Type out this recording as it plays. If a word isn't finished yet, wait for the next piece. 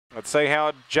Let's see how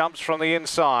it jumps from the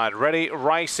inside. Ready,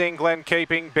 racing, Glen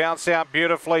keeping, bounce out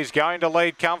beautifully. He's going to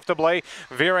lead comfortably.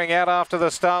 Veering out after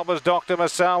the start was Dr.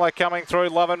 Masala coming through.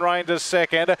 Love and Rain to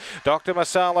second. Dr.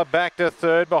 Masala back to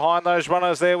third. Behind those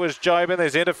runners there was Jobin.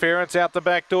 There's interference out the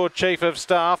back door. Chief of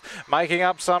Staff making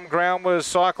up some ground was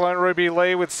Cyclone Ruby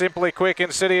Lee with Simply Quick.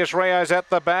 Insidious Rios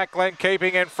at the back. Glen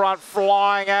keeping in front,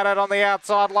 flying at it on the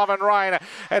outside. Love and Rain.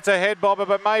 It's a head bobber,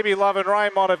 but maybe Love and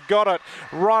Rain might have got it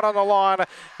right on the line.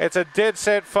 It's a dead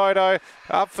set photo.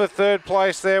 Up for third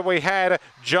place there we had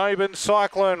Jobin.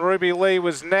 Cyclone Ruby Lee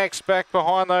was next. Back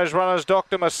behind those runners,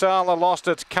 Dr. Masala lost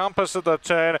its compass at the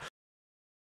turn.